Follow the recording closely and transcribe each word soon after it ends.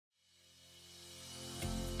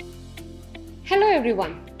Hello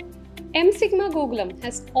everyone. Msigma Gokulam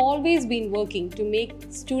has always been working to make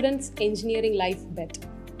students' engineering life better.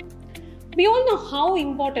 We all know how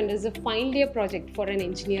important is a final year project for an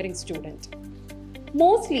engineering student.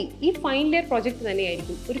 Mostly, this final year project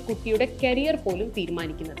തന്നെയായിരിക്കും ഒരു കുട്ടിയുടെ career പോലും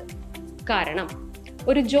തീരുമാനിക്കുന്നത്. കാരണം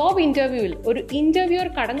ഒരു job ഇന്റർവ്യൂവിൽ ഒരു interviewer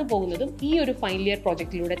കടന്നു പോകുന്നതും ഈ ഒരു ഫൈനൽ ഇയർ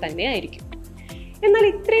പ്രോജക്റ്റിലൂടെ തന്നെയായിരിക്കും. എന്നാൽ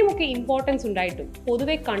ഇത്രയുമൊക്കെ ഇമ്പോർട്ടൻസ് ഉണ്ടായിട്ടും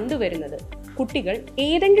പൊതുവെ കണ്ടുവരുന്നത് കുട്ടികൾ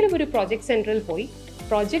ഏതെങ്കിലും ഒരു പ്രോജക്ട് സെന്ററിൽ പോയി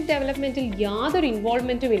പ്രോജക്ട് ഡെവലപ്മെന്റിൽ യാതൊരു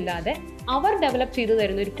ഇൻവോൾവ്മെന്റും ഇല്ലാതെ അവർ ഡെവലപ്പ് ചെയ്തു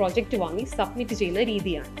തരുന്ന ഒരു പ്രോജക്റ്റ് വാങ്ങി സബ്മിറ്റ് ചെയ്യുന്ന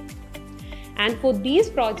രീതിയാണ്. And for these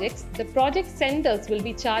projects, the project centers will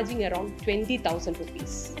be charging around 20,000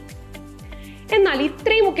 rupees. എന്നാൽ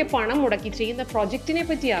ഇത്രയുമൊക്കെ പണം മുടക്കി ചെയ്യുന്ന പ്രോജക്റ്റിനെ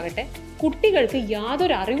പറ്റിയാകട്ടെ കുട്ടികൾക്ക്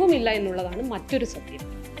യാതൊരു അറിവുമില്ല എന്നുള്ളതാണ് മറ്റൊരു സത്യം.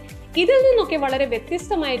 ഇതിൽ നിന്നൊക്കെ വളരെ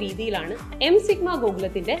വ്യത്യസ്തമായ രീതിയിലാണ് Msigma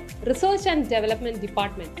ഗോകുലത്തിന്റെ research and development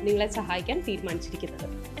department നിങ്ങളെ സഹായിക്കാൻ തീരുമാനിച്ചിരിക്കുന്നത്.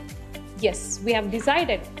 Yes, we have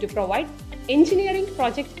decided to provide engineering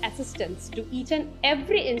project assistance to each and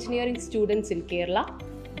every engineering students in Kerala,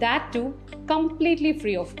 that too completely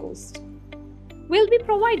free of cost. We'll be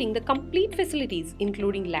providing the complete facilities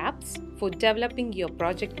including labs for developing your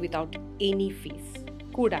project without any fees.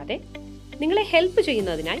 കൂടാതെ നിങ്ങളെ help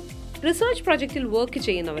ചെയ്യുന്നതിനായി research പ്രോജക്റ്റിൽ work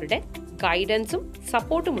ചെയ്യുന്നവരുടെ ഗൈഡൻസും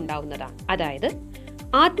സപ്പോർട്ടും ഉണ്ടാവുന്നതാണ്. അതായത്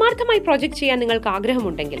ആത്മാർത്ഥമായി project ചെയ്യാൻ നിങ്ങൾക്ക്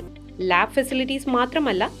ആഗ്രഹമുണ്ടെങ്കിൽ ലാബ് ഫെസിലിറ്റീസ്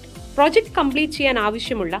മാത്രമല്ല പ്രോജക്റ്റ് കംപ്ലീറ്റ് ചെയ്യാൻ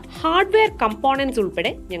ആവശ്യമുള്ള ഹാർഡ്വെയർ കമ്പോണൻസ്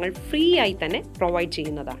ഉൾപ്പെടെ ഞങ്ങൾ ഫ്രീ ആയി തന്നെ പ്രൊവൈഡ്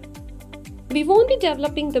ചെയ്യുന്നതാണ്. We won't be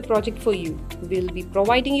developing the project for you. We'll be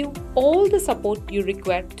providing you all the support you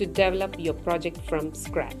require to develop your project from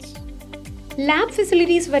scratch. Lab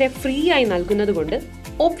facilities വരെ free ആയി നൽകുന്നതുകൊണ്ട്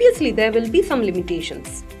obviously there will be some limitations.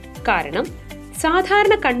 കാരണം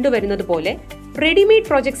സാധാരണ കണ്ടുവരുന്നത് പോലെ readymade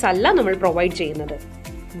projects അല്ല നമ്മൾ provide ചെയ്യുന്നത്.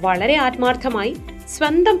 വളരെ ആത്മാർത്ഥമായി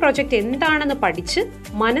സ്വന്തം പ്രോജക്റ്റ് എന്താണെന്ന് പഠിച്ച്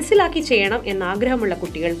മനസ്സിലാക്കി ചെയ്യണം എന്നാഗ്രഹമുള്ള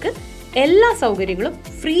കുട്ടികൾക്ക് എല്ലാ സൗകര്യങ്ങളും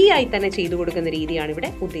ഫ്രീ ആയി തന്നെ ചെയ്തു കൊടുക്കുന്ന രീതിയാണ് ഇവിടെ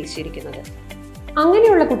ഉദ്ദേശിച്ചിരിക്കുന്നത്.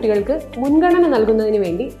 അങ്ങനെയുള്ള കുട്ടികൾക്ക് മുൻഗണന നൽകുന്നതിന്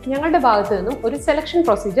വേണ്ടി ഞങ്ങളുടെ ഭാഗത്തു നിന്നും ഒരു സെലക്ഷൻ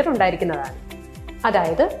പ്രൊസീജിയർ ഉണ്ടായിരിക്കുന്നതാണ്.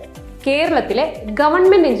 അതായത് കേരളത്തിലെ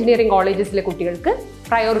ഗവൺമെന്റ് എഞ്ചിനീയറിംഗ് കോളേജസിലെ കുട്ടികൾക്ക്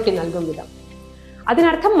പ്രയോറിറ്റി നൽകും വിധം.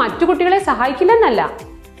 അതിനർത്ഥം മറ്റു കുട്ടികളെ സഹായിക്കില്ലെന്നല്ല,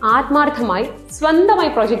 ആത്മാർത്ഥമായി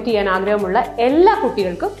സ്വന്തമായി പ്രൊജക്റ്റ് ചെയ്യാൻ ആഗ്രഹമുള്ള എല്ലാ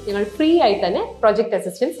കുട്ടികൾക്കും ഞങ്ങൾ ഫ്രീ ആയി തന്നെ പ്രൊജക്ട്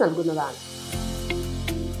അസിസ്റ്റൻസ് നൽകുന്നതാണ്.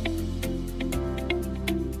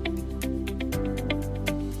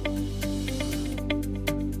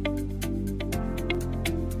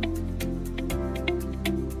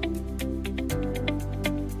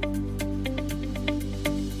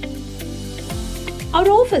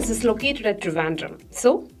 Our office is located at Trivandrum, so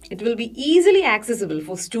it will be easily accessible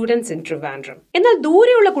for students in Trivandrum. എന്നാൽ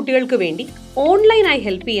ദൂരെയുള്ള കുട്ടികൾക്ക് വേണ്ടി ഓൺലൈനായി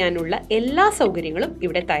ഹെൽപ്പ് ചെയ്യാനുള്ള എല്ലാ സൗകര്യങ്ങളും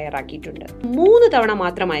ഇവിടെ തയ്യാറാക്കിയിട്ടുണ്ട്. 3 തവണ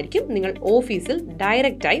മാത്രമായിരിക്കും നിങ്ങൾ ഓഫീസിൽ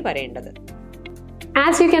ഡയറക്റ്റ് ആയി വരേണ്ടത്.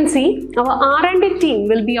 As you can see, our R&D team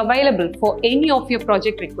will be available for any of your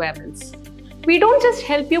project requirements. We don't just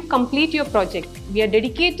help you complete your project, we are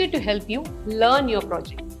dedicated to help you learn your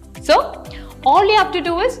project. So, all you have to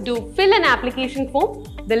do is fill an application form.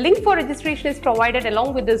 The link for registration is provided along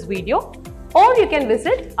with this video, or you can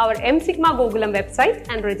visit our Msigma Gokulam website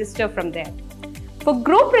and register from there. For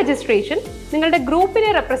group registration, നിങ്ങളുടെ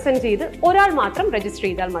ഗ്രൂപ്പിനെ represent ചെയ്ത് ഒരാൾ മാത്രം register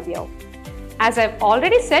ചെയ്താൽ മതിയാവും. As I've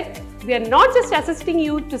already said, we are not just assisting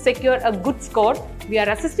you to secure a good score, we are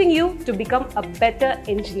assisting you to become a better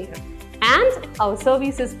engineer. And our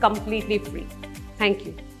service is completely free. Thank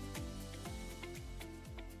you.